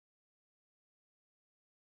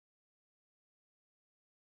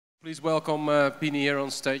Please welcome Pini here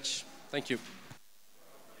on stage. Thank you.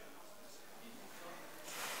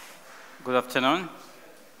 Good afternoon.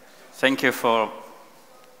 Thank you for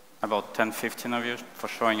about 10-15 of you for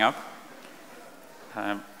showing up.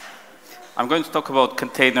 I'm going to talk about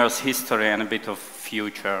containers history and a bit of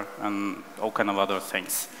future and all kind of other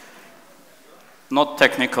things. Not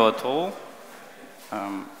technical at all.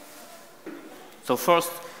 So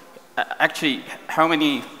first, actually, how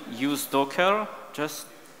many use Docker? Just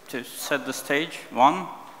to set the stage. One,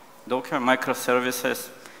 Docker, microservices,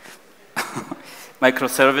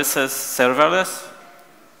 microservices, serverless.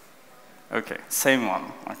 Okay, same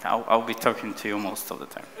one. Okay, I'll be talking to you most of the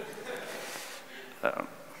time.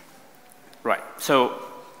 Right, so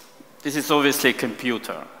this is obviously a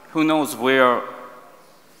computer. Who knows where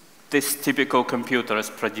this typical computer is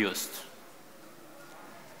produced?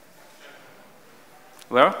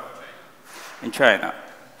 Where? In China.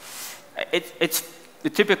 It's the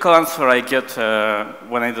typical answer I get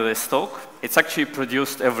when I do this talk. It's actually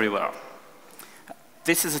produced everywhere.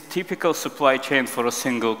 This is a typical supply chain for a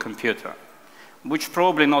single computer, which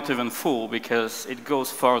probably not even full because it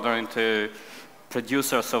goes further into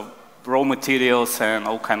producers of raw materials and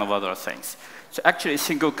all kind of other things. So actually a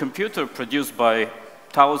single computer produced by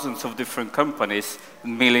thousands of different companies,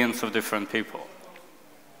 millions of different people.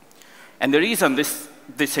 And the reason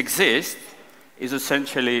this exists is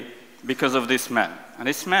essentially because of this man. And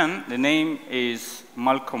this man, the name is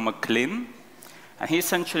Malcolm McLean, and he's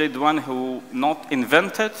essentially the one who not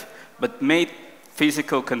invented, but made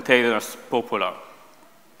physical containers popular.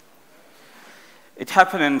 It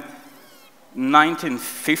happened in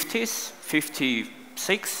 1950s,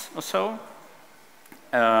 56 or so.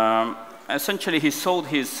 Essentially, he sold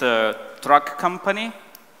his truck company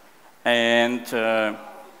and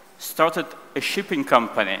started a shipping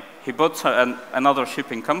company. He bought another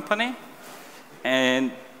shipping company,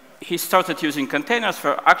 and he started using containers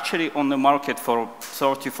for actually on the market for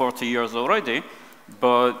 30, 40 years already,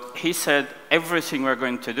 but he said everything we're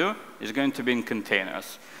going to do is going to be in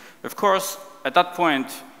containers. Of course, at that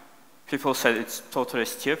point, people said it's totally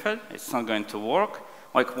stupid, it's not going to work.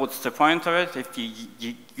 Like, what's the point of it? If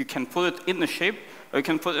you can put it in the ship, or you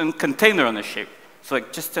can put it in a container on the ship. It's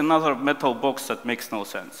like just another metal box that makes no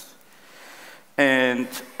sense. And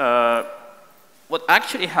what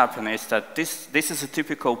actually happened is that this is a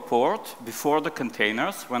typical port before the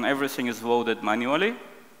containers when everything is loaded manually.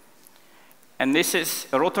 And this is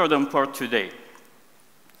a Rotterdam port today,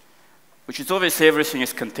 which is obviously everything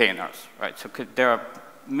is containers, right? So there are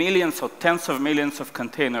millions or tens of millions of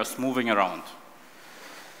containers moving around.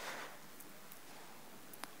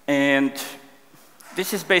 And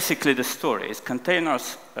this is basically the story. Is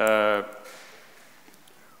containers,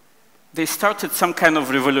 they started some kind of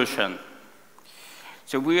revolution.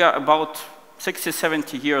 So we are about 60,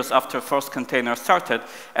 70 years after first container started,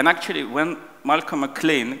 and actually when Malcolm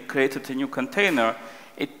McLean created a new container,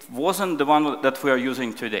 it wasn't the one that we are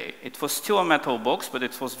using today. It was still a metal box, but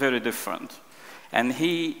it was very different. And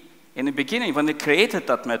he, in the beginning, when he created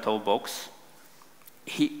that metal box,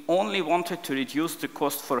 he only wanted to reduce the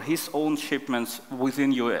cost for his own shipments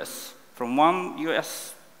within US. From one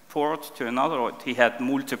US port to another, he had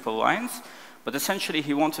multiple lines, but essentially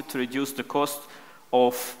he wanted to reduce the cost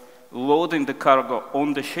of loading the cargo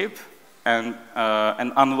on the ship and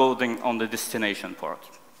unloading on the destination port.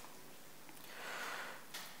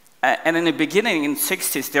 And in the beginning, in the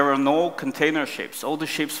 60s, there were no container ships. All the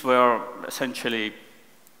ships were essentially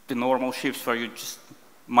the normal ships where you just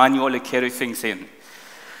manually carry things in.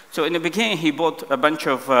 So in the beginning, he bought a bunch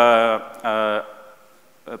of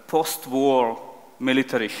post-war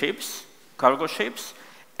military ships, cargo ships,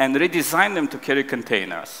 and redesigned them to carry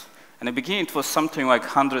containers. In the beginning, it was something like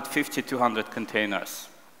 150, 200 containers.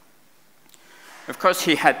 Of course,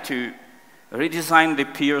 he had to redesign the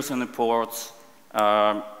piers and the ports,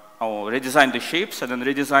 or redesign the ships, and then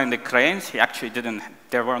redesign the cranes. He actually didn't,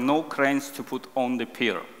 there were no cranes to put on the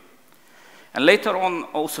pier. And later on,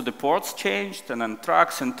 also the ports changed, and then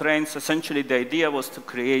trucks and trains. Essentially, the idea was to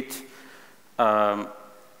create,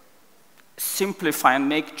 simplify and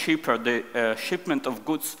make cheaper the shipment of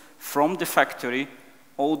goods from the factory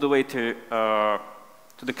all the way to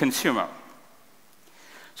the consumer.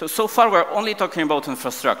 So far, we're only talking about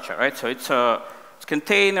infrastructure, right? So it's a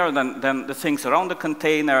container, then the things around the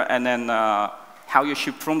container, and then how you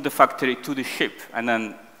ship from the factory to the ship, and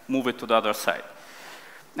then move it to the other side.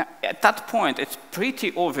 Now, at that point, it's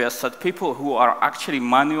pretty obvious that people who are actually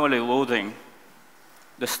manually loading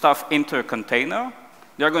the stuff into a container,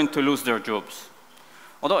 they're going to lose their jobs.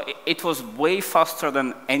 Although it was way faster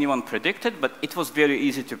than anyone predicted, but it was very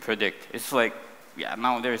easy to predict. It's like yeah,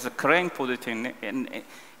 now there is a crane, put it in.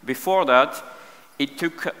 Before that, it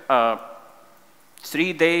took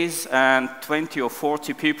 3 days and 20 or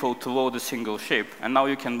 40 people to load a single ship, and now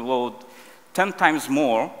you can load 10 times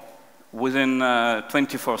more within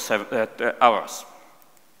 24 hours.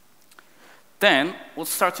 Then, what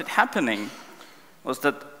started happening was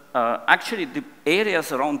that actually the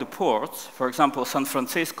areas around the ports, for example, San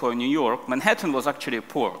Francisco and New York, Manhattan was actually a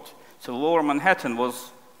port. So Lower Manhattan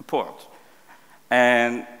was a port.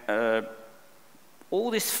 And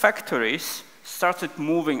all these factories started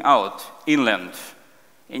moving out inland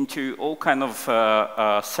into all kind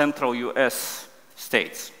of central US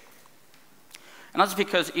states. And that's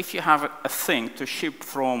because if you have a thing to ship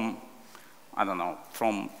from, I don't know,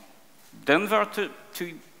 from Denver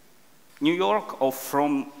to New York or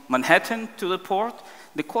from Manhattan to the port,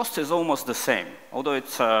 the cost is almost the same. Although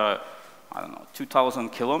it's, I don't know, 2,000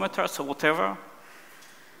 kilometers or whatever,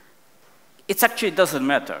 it actually doesn't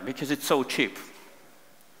matter because it's so cheap.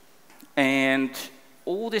 And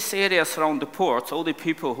all these areas around the ports, all the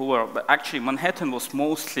people who were, actually Manhattan was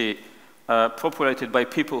mostly populated by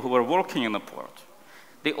people who were working in the port.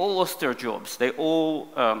 They all lost their jobs. They all,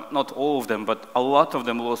 not all of them, but a lot of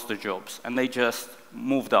them lost their jobs, and they just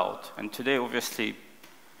moved out. And today, obviously,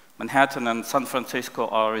 Manhattan and San Francisco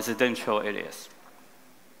are residential areas.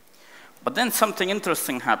 But then something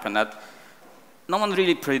interesting happened that no one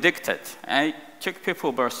really predicted, and it took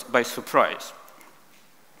people by surprise.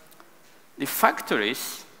 The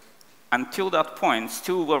factories, until that point,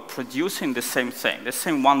 still were producing the same thing, the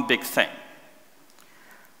same one big thing.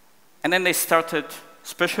 And then they started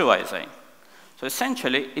specializing. So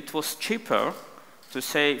essentially, it was cheaper to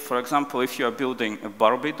say, for example, if you are building a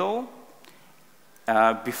Barbie doll,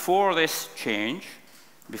 before this change,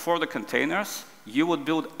 before the containers, you would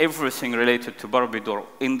build everything related to Barbie doll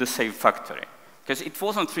in the same factory. Because it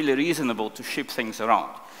wasn't really reasonable to ship things around.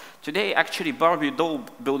 Today, actually, Barbie doll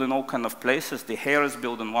built in all kind of places. The hair is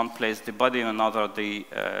built in one place, the body in another, the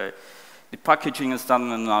packaging is done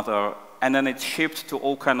in another, and then it's shipped to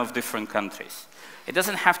all kind of different countries. It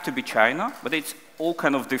doesn't have to be China, but it's all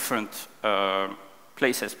kind of different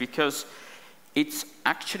places, because it's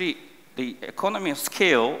actually, the economy of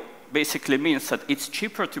scale basically means that it's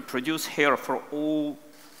cheaper to produce hair for all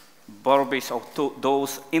Barbies or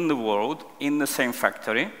dolls in the world in the same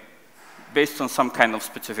factory, based on some kind of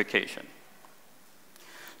specification.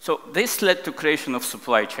 So this led to creation of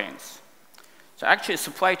supply chains. So actually,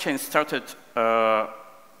 supply chains started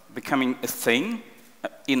becoming a thing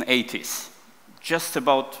in 80s, just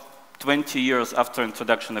about 20 years after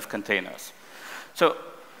introduction of containers. So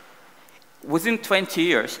within 20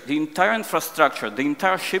 years, the entire infrastructure, the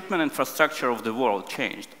entire shipment infrastructure of the world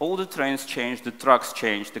changed. All the trains changed, the trucks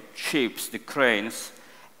changed, the ships, the cranes,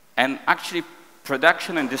 and actually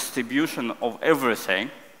production and distribution of everything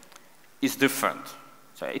is different.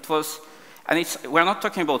 So it was, and we're not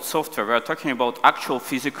talking about software, we're talking about actual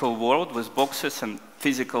physical world with boxes and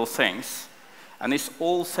physical things. And this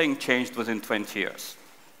whole thing changed within 20 years.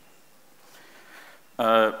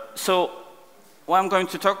 So what I'm going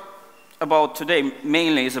to talk about today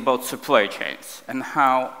mainly is about supply chains and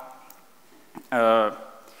how,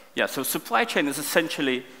 so supply chain is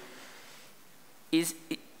essentially, is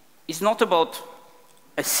not about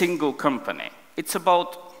a single company. It's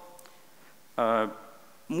about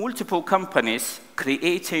multiple companies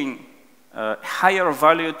creating higher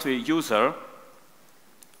value to a user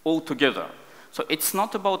altogether. So it's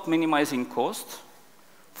not about minimizing cost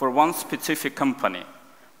for one specific company,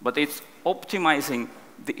 but it's optimizing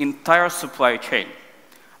the entire supply chain.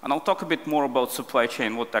 And I'll talk a bit more about supply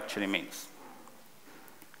chain, what that actually means.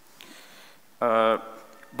 But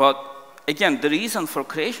again, the reason for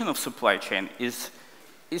creation of supply chain is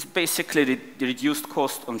basically the reduced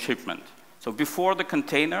cost on shipment. So before the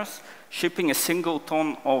containers, shipping a single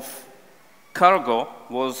ton of cargo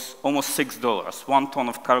was almost $6. 1 ton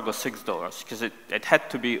of cargo, $6, because it had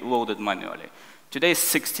to be loaded manually. Today, it's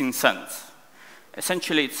 16 cents.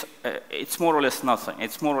 Essentially, it's more or less nothing.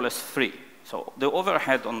 It's more or less free. So the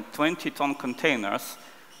overhead on 20-ton containers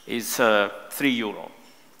is €3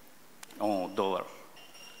 or dollar.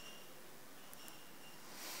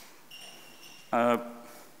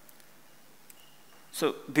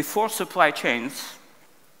 So before supply chains,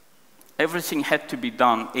 everything had to be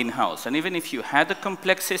done in-house. And even if you had a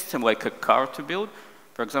complex system like a car to build,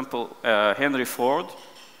 for example, Henry Ford,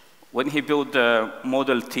 when he built the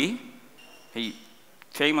Model T, he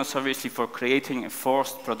famous obviously for creating a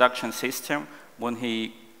forced production system when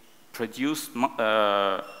he produced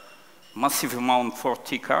massive amount of Ford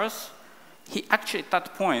T cars. He actually at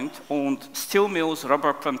that point owned steel mills,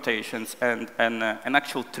 rubber plantations, and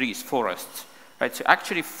actual trees, forests Right? So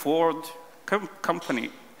actually Ford company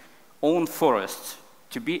own forests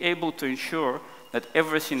to be able to ensure that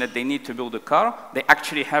everything that they need to build a car, they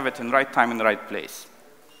actually have it in the right time in the right place.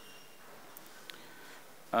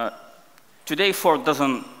 Today, Ford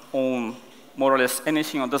doesn't own more or less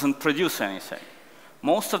anything or doesn't produce anything.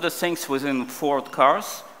 Most of the things within Ford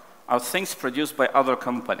cars are things produced by other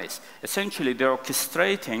companies. Essentially, they're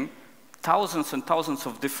orchestrating thousands and thousands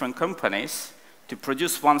of different companies to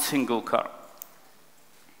produce one single car.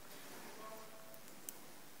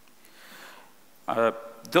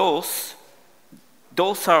 Those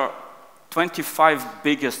are 25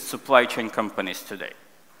 biggest supply chain companies today.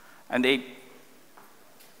 And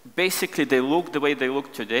basically, they look the way they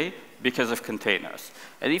look today because of containers.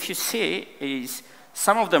 And if you see,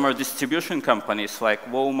 some of them are distribution companies like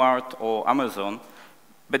Walmart or Amazon,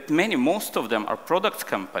 but most of them are product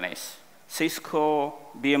companies. Cisco,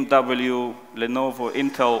 BMW, Lenovo,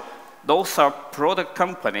 Intel, those are product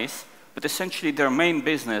companies, but essentially their main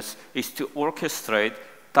business is to orchestrate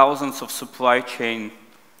thousands of supply chain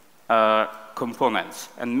components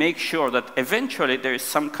and make sure that eventually there is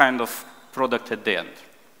some kind of product at the end.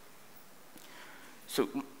 So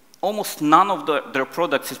almost none of their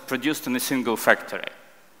products is produced in a single factory.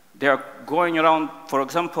 They are going around, for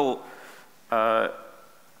example, there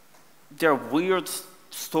are weird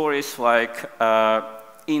stories like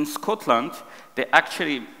in Scotland, they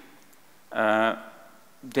actually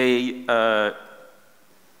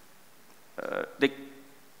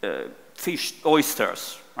fish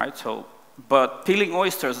oysters, right? So, but peeling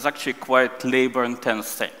oysters is actually quite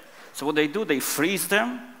labor-intense thing. So what they do, they freeze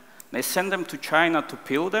them, they send them to China to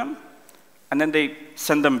peel them, and then they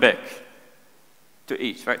send them back to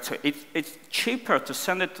eat, right? So it's cheaper to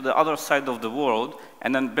send it to the other side of the world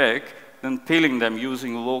and then back than peeling them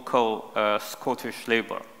using local Scottish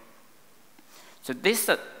labor. So this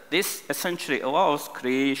essentially allows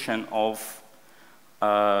creation of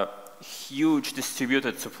huge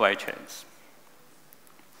distributed supply chains.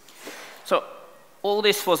 So all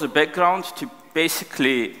this was a background to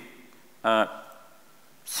basically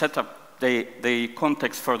set up the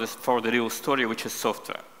context for the real story, which is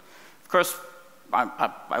software. Of course,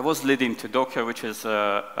 I was leading to Docker, which is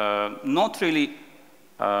not really,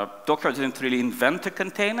 Docker didn't really invent a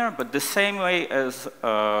container, but the same way as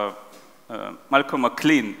Malcolm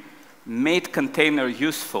McLean made container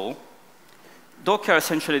useful, Docker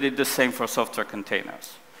essentially did the same for software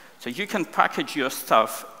containers. So you can package your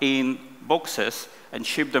stuff in boxes and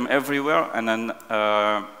ship them everywhere, and then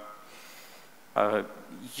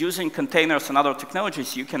using containers and other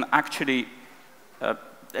technologies, you can actually,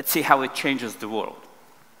 let's see how it changes the world.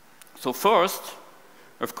 So first,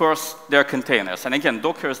 of course, there are containers. And again,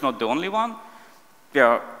 Docker is not the only one. There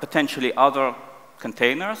are potentially other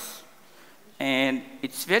containers. And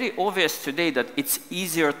it's very obvious today that it's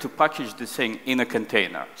easier to package the thing in a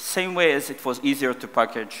container, same way as it was easier to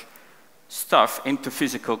package stuff into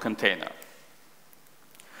physical container.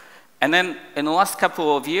 And then in the last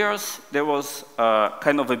couple of years, there was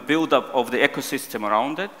kind of a build-up of the ecosystem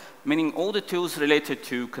around it, meaning all the tools related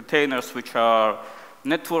to containers, which are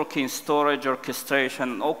networking, storage,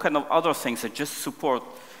 orchestration, all kind of other things that just support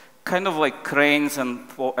kind of like cranes and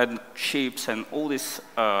ships and all this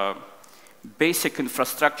basic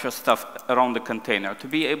infrastructure stuff around the container to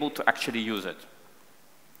be able to actually use it.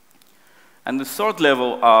 And the third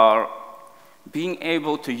level are being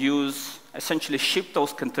able to use, essentially ship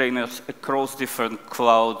those containers across different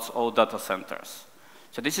clouds or data centers.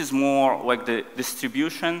 So this is more like the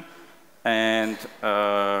distribution and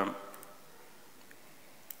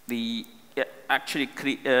being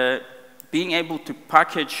able to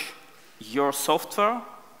package your software,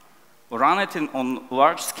 run it on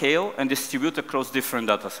large scale, and distribute across different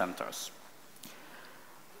data centers.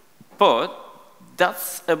 But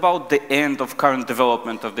that's about the end of current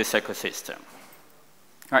development of this ecosystem.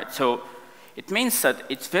 Right, so it means that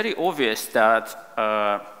it's very obvious that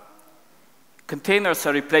containers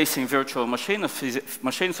are replacing virtual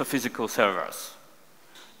machines of physical servers.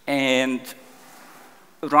 And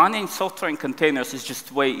running software in containers is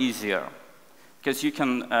just way easier, because you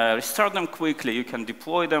can restart them quickly, you can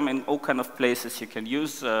deploy them in all kind of places, you can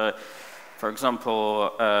use, for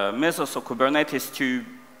example, Mesos or Kubernetes to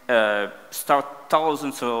start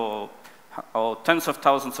thousands or tens of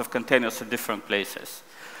thousands of containers at different places.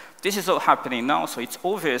 This is all happening now, so it's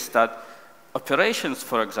obvious that operations,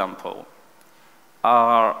 for example,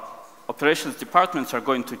 operations departments are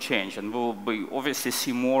going to change, and we'll obviously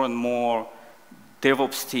see more and more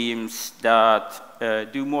DevOps teams that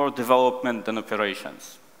do more development than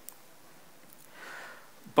operations.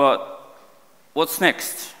 But what's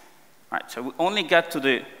next? Right, so we only get to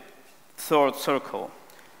the third circle.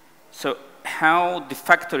 So how the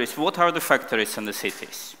factories, what are the factories in the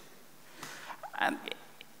cities? And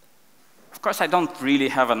of course, I don't really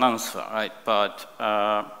have an answer, right? But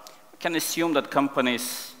we can assume that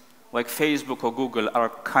companies like Facebook or Google are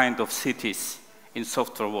kind of cities in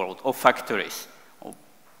software world, or factories, or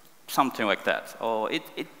something like that. Or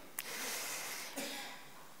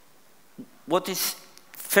what is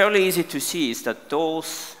fairly easy to see is that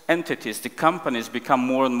those entities, the companies, become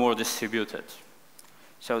more and more distributed.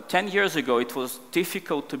 So 10 years ago, it was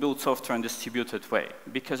difficult to build software in a distributed way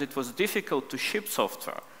because it was difficult to ship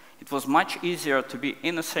software. It was much easier to be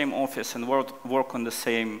in the same office and work on the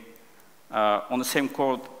same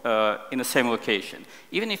code in the same location.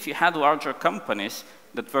 Even if you had larger companies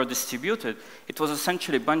that were distributed, it was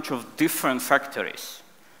essentially a bunch of different factories.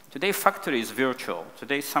 Today, factory is virtual.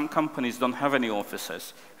 Today, some companies don't have any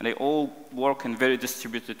offices, and they all work in a very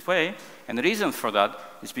distributed way. And the reason for that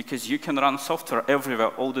is because you can run software everywhere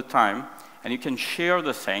all the time, and you can share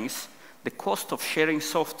the things. The cost of sharing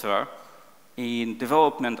software in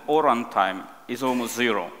development or runtime is almost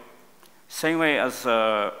zero. Same way as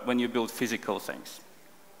when you build physical things.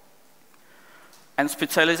 And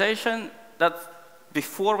specialization, that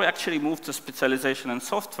before we actually move to specialization in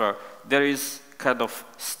software, there is kind of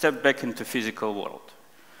step back into physical world.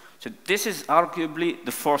 So this is arguably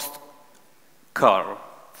the first car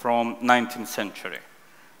from 19th century.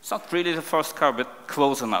 It's not really the first car, but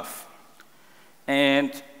close enough.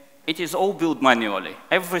 And it is all built manually.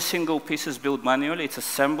 Every single piece is built manually. It's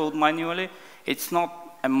assembled manually. It's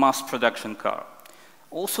not a mass production car.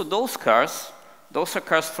 Also, those are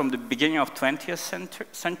cars from the beginning of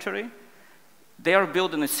 20th century. They are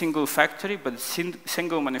built in a single factory, but a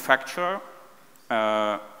single manufacturer.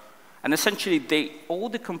 And essentially, all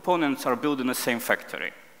the components are built in the same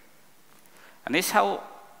factory. And this is how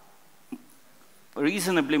a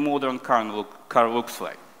reasonably modern car looks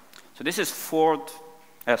like. So this is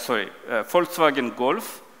Volkswagen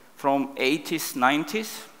Golf from 80s,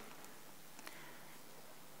 90s.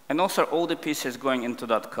 And also all the pieces going into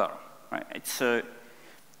that car. Right? It's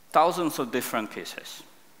thousands of different pieces.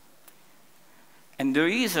 And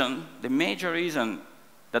the major reason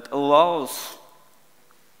that allows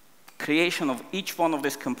creation of each one of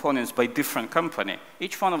these components by different company,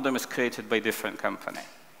 each one of them is created by different company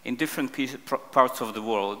in different parts of the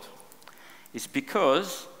world, is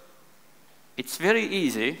because it's very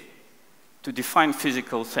easy to define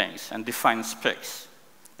physical things and define specs.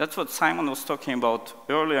 That's what Simon was talking about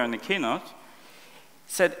earlier in the keynote. He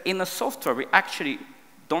said in a software, we actually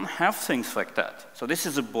don't have things like that. So this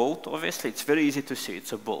is a bolt, obviously. It's very easy to see.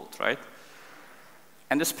 It's a bolt, right?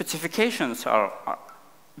 And the specifications are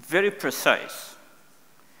very precise.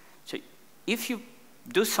 So if you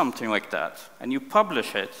do something like that and you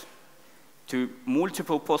publish it to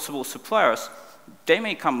multiple possible suppliers,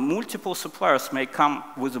 multiple suppliers may come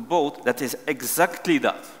with a bolt that is exactly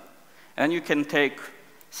that. And you can take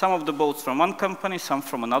some of the bolts from one company, some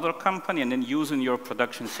from another company, and then use in your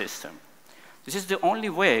production system. This is the only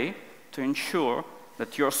way to ensure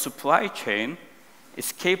that your supply chain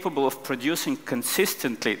is capable of producing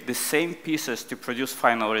consistently the same pieces to produce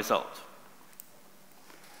final result.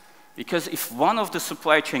 Because if one of the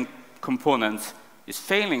supply chain components is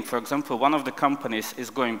failing, for example, one of the companies is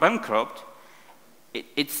going bankrupt,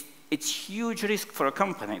 it's huge risk for a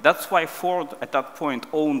company. That's why Ford at that point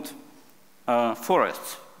owned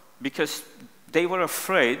forests, because they were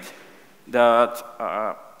afraid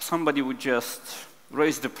that somebody would just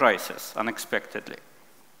raise the prices unexpectedly.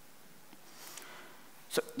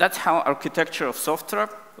 So that's how architecture of software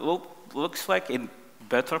looks like in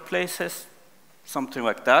better places, something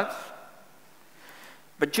like that.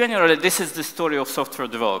 But generally, this is the story of software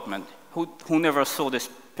development. Who never saw this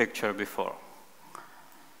picture before?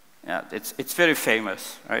 Yeah, it's very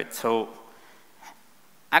famous, right? So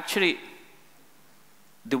actually,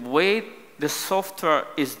 the way the software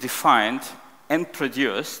is defined and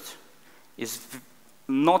produced is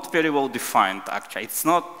not very well defined, actually. It's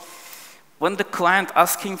not, when the client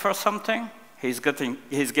asking for something, he's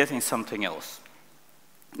getting something else.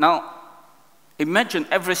 Now, imagine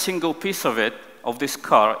every single piece of it, of this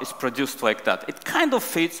car, is produced like that. It kind of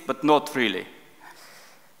fits, but not really.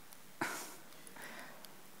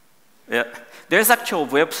 Yeah. There's actually a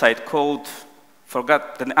website called,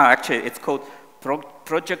 actually, it's called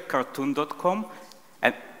projectcartoon.com,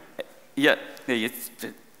 and yeah,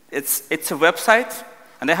 it's a website,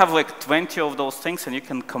 and they have like 20 of those things, and you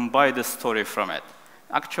can combine the story from it.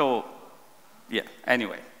 Yeah,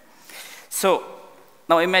 anyway. So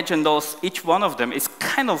now imagine those, each one of them is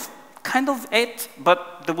kind of it,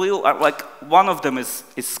 but the wheel are like, one of them is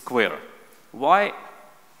square. Why?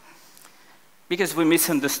 because we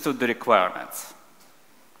misunderstood the requirements.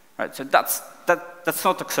 Right, so that's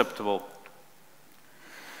not acceptable.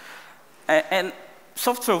 And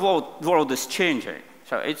software world is changing.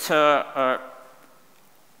 So it's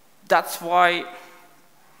that's why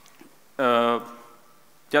there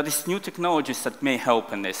are these new technologies that may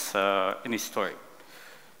help in this story.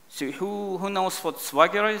 So who knows what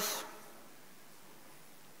Swagger is?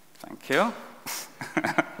 Thank you.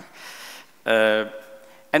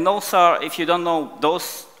 And also, if you don't know,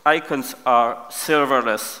 those icons are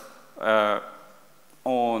serverless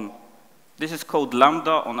on, this is called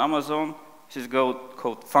Lambda on Amazon, this is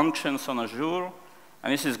called Functions on Azure,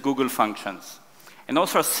 and this is Google Functions. And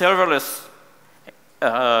also serverless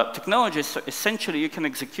technologies, so essentially you can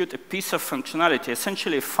execute a piece of functionality,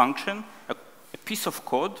 essentially a function, a piece of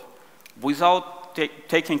code, without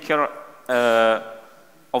taking care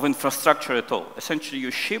of infrastructure at all. Essentially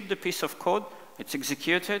you ship the piece of code, it's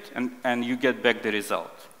executed, and you get back the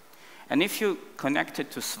result. And if you connect it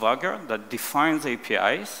to Swagger that defines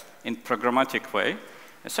APIs in programmatic way,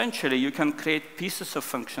 essentially you can create pieces of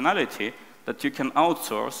functionality that you can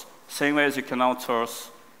outsource, same way as you can outsource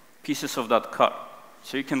pieces of that car.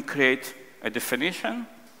 So you can create a definition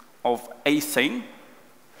of a thing,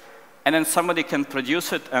 and then somebody can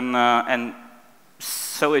produce it and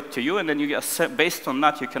sell it to you, and then you based on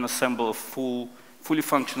that you can assemble a fully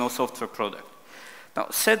functional software product. Now,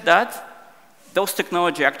 said that, those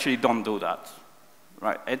technology actually don't do that,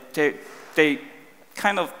 right? They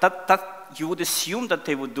kind of, you would assume that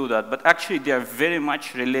they would do that, but actually they are very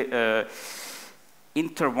much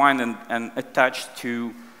intertwined and attached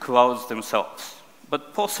to clouds themselves.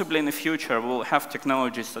 But possibly in the future, we'll have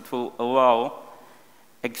technologies that will allow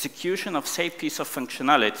execution of safe piece of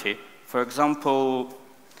functionality. For example,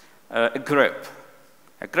 a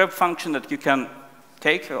grep function that you can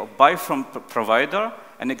take or buy from a provider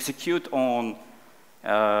and execute on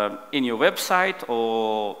in your website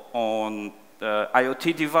or on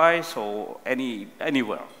IoT device or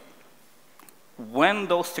anywhere. When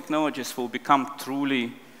those technologies will become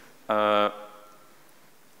truly,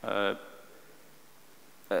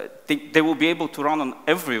 they will be able to run on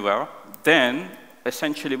everywhere, then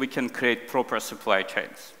essentially we can create proper supply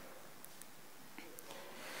chains.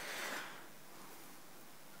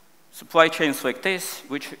 Supply chains like this,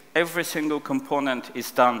 which every single component is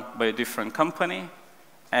done by a different company,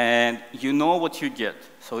 and you know what you get.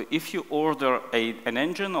 So if you order an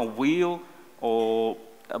engine or wheel or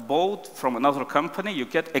a boat from another company, you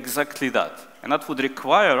get exactly that. And that would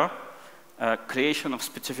require creation of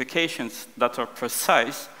specifications that are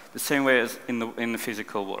precise, the same way as in the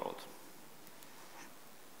physical world.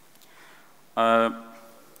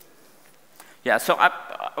 Yeah, so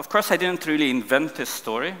of course I didn't really invent this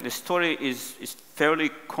story. This story is fairly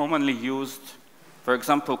commonly used. For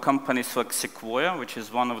example, companies like Sequoia, which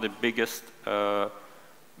is one of the biggest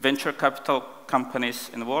venture capital companies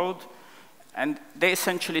in the world, and they're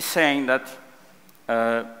essentially saying that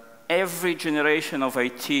every generation of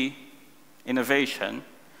IT innovation,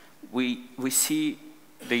 we see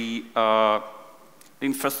the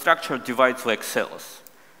infrastructure divides like cells,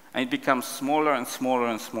 and it becomes smaller and smaller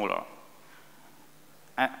and smaller.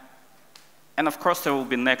 And of course, there will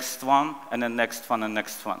be next one, and then next one, and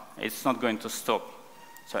next one. It's not going to stop.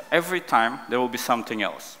 So every time, there will be something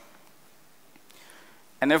else.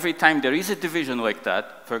 And every time there is a division like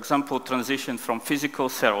that, for example, transition from physical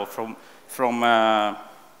server, from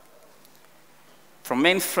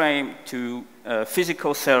mainframe to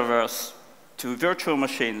physical servers, to virtual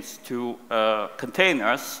machines, to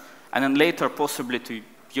containers, and then later possibly to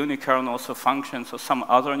unikernels or functions or some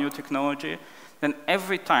other new technology, then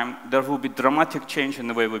every time there will be dramatic change in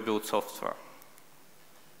the way we build software.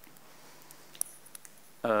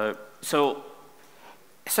 So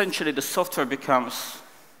essentially the software becomes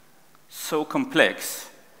so complex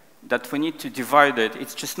that we need to divide it.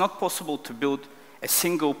 It's just not possible to build a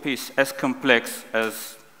single piece as complex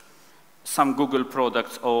as some Google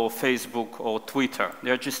products or Facebook or Twitter.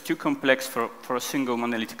 They're just too complex for a single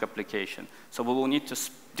monolithic application. So we will need to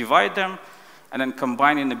divide them and then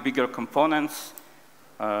combine in the bigger components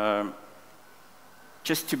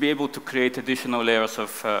just to be able to create additional layers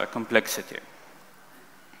of complexity.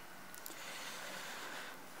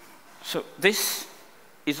 So this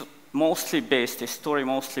is mostly based, a story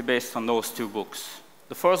mostly based on those two books.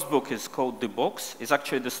 The first book is called The Box. It's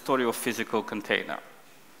actually the story of physical container.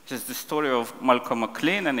 This is the story of Malcolm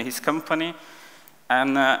McLean and his company.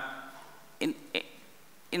 And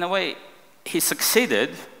in a way, he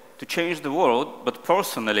succeeded to change the world, but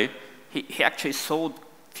personally, he actually sold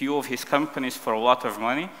few of his companies for a lot of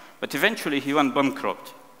money, but eventually he went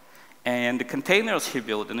bankrupt. And the containers he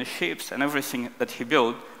built and the ships and everything that he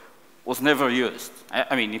built was never used.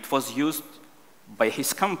 I mean, it was used by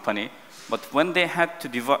his company, but when they had to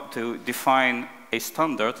define a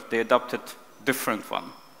standard, they adopted a different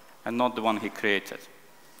one, and not the one he created.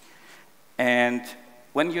 And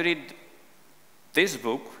when you read this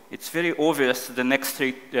book, it's very obvious the next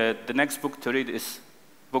book to read is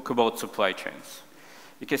a book about supply chains,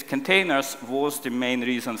 because containers was the main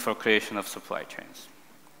reason for creation of supply chains.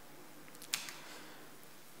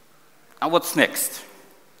 And what's next?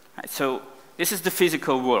 So this is the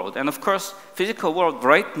physical world. And of course, physical world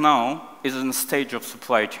right now is in a stage of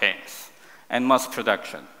supply chains and mass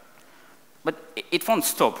production. But it won't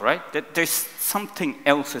stop, right? There's something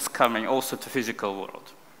else is coming also to physical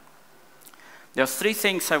world. There's three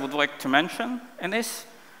things I would like to mention in this.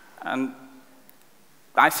 And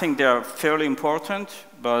I think they're fairly important,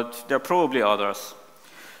 but there are probably others.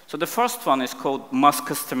 So the first one is called mass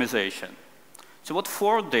customization. So what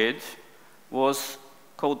Ford did was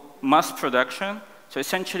called mass production, so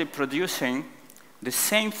essentially producing the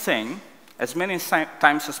same thing as many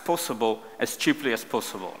times as possible, as cheaply as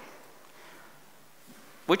possible.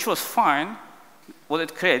 Which was fine. What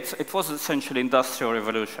it creates, it was essentially industrial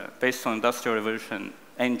revolution, based on industrial revolution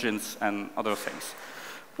engines and other things.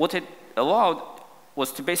 What it allowed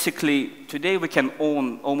was to basically, today we can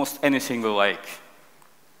own almost anything we like.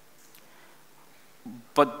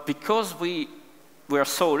 But because we are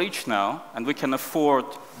so rich now, and we can afford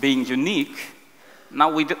being unique, now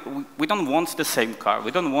we don't want the same car.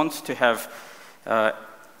 We don't want to have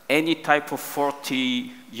any type of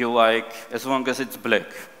 40 you like, as long as it's black.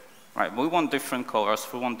 Right? We want different colors,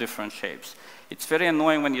 we want different shapes. It's very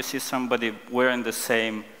annoying when you see somebody wearing the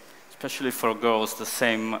same, especially for girls, the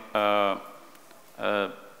same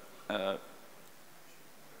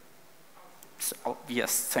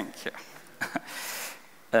yes, thank you.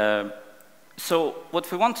 So what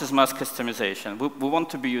we want is mass customization. We want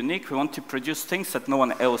to be unique. We want to produce things that no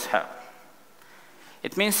one else has.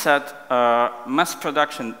 It means that mass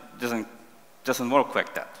production doesn't work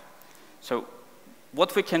like that. So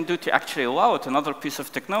what we can do to actually allow it, another piece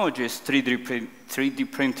of technology, is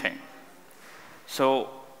 3D printing. So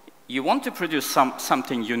you want to produce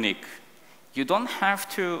something unique. You don't have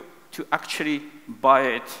to actually buy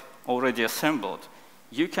it already assembled.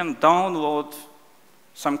 You can download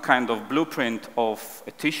some kind of blueprint of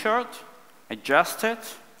a T-shirt, adjust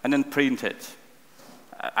it, and then print it.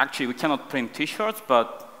 Actually, we cannot print T-shirts,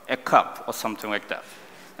 but a cup or something like that.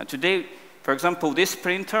 And today, for example, this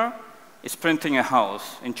printer is printing a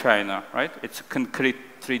house in China, right? It's a concrete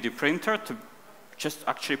 3D printer to just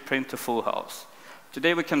actually print a full house.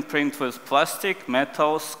 Today, we can print with plastic,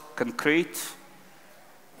 metals, concrete,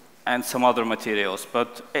 and some other materials,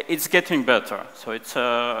 but it's getting better. So it's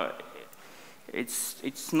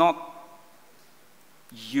not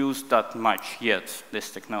used that much yet,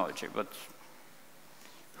 this technology, but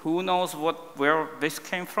who knows where this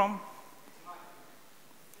came from?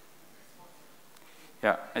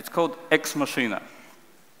 Yeah, it's called Ex Machina.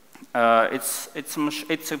 It's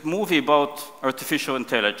a movie about artificial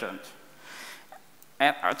intelligence.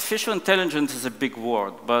 And artificial intelligence is a big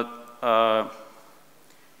word, but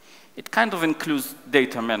it kind of includes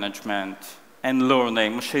data management and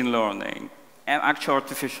learning, machine learning, and actual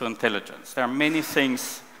artificial intelligence. There are many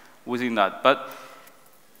things within that. But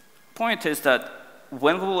the point is that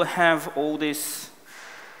when we will have all this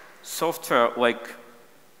software, like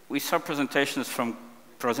we saw presentations from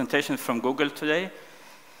Google today,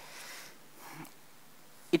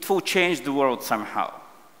 it will change the world somehow.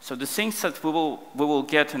 So the things that we will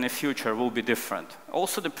get in the future will be different.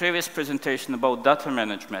 Also, the previous presentation about data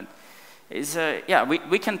management is, yeah,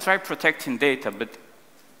 we can try protecting data, but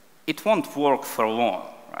it won't work for long.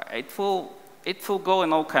 Right? It will go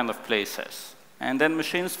in all kinds of places. And then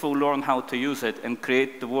machines will learn how to use it and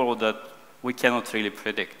create the world that we cannot really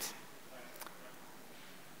predict.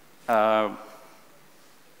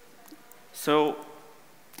 So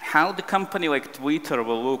how the company like Twitter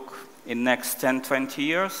will look in next 10, 20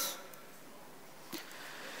 years?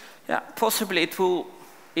 Yeah, possibly it will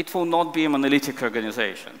not be a monolithic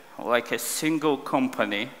organization, like a single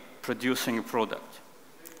company producing a product.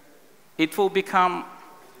 It will become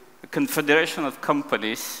a confederation of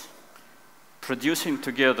companies producing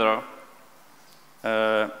together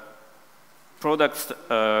products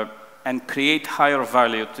and create higher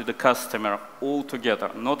value to the customer all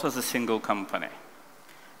together, not as a single company.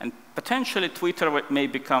 And potentially Twitter may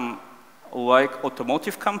become like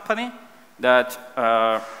automotive company that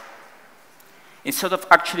instead of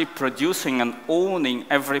actually producing and owning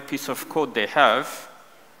every piece of code they have,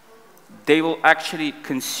 they will actually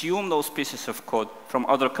consume those pieces of code from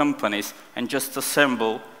other companies and just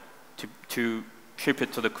assemble to ship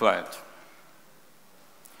it to the client.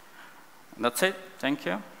 And that's it. Thank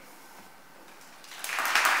you.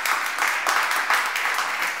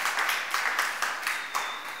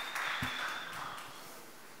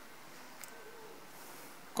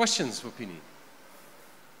 Questions for Pini?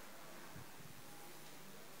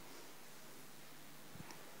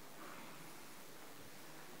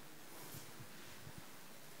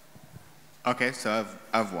 Okay, so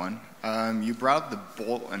I've one. You brought up the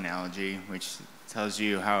bolt analogy, which tells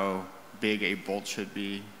you how big a bolt should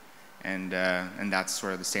be, and that's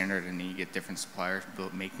sort of the standard, and you get different suppliers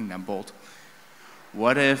making that bolt.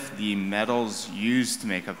 What if the metals used to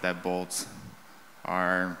make up that bolt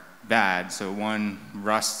are bad, so one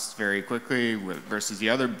rusts very quickly versus the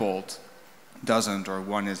other bolt doesn't, or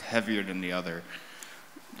one is heavier than the other?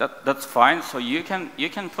 That's fine. So you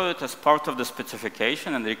can put it as part of the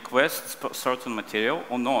specification and request certain material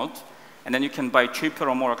or not, and then you can buy cheaper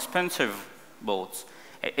or more expensive bolts.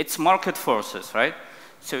 It's market forces, right?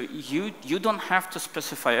 So you don't have to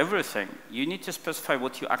specify everything. You need to specify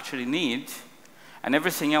what you actually need, and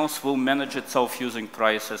everything else will manage itself using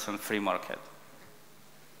prices and free market.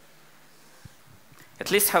 At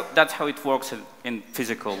least that's how it works in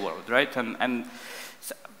physical world, right? And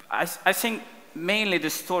so I think mainly the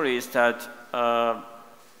story is that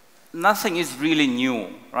nothing is really new,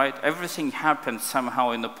 right? Everything happened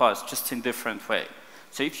somehow in the past, just in different way.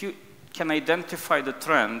 So if you can identify the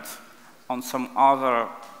trend on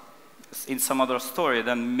in some other story,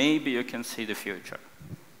 then maybe you can see the future.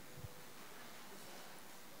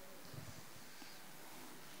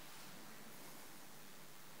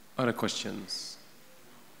 Other questions?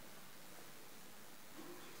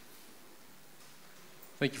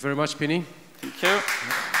 Thank you very much, Pini. Thank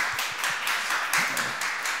you.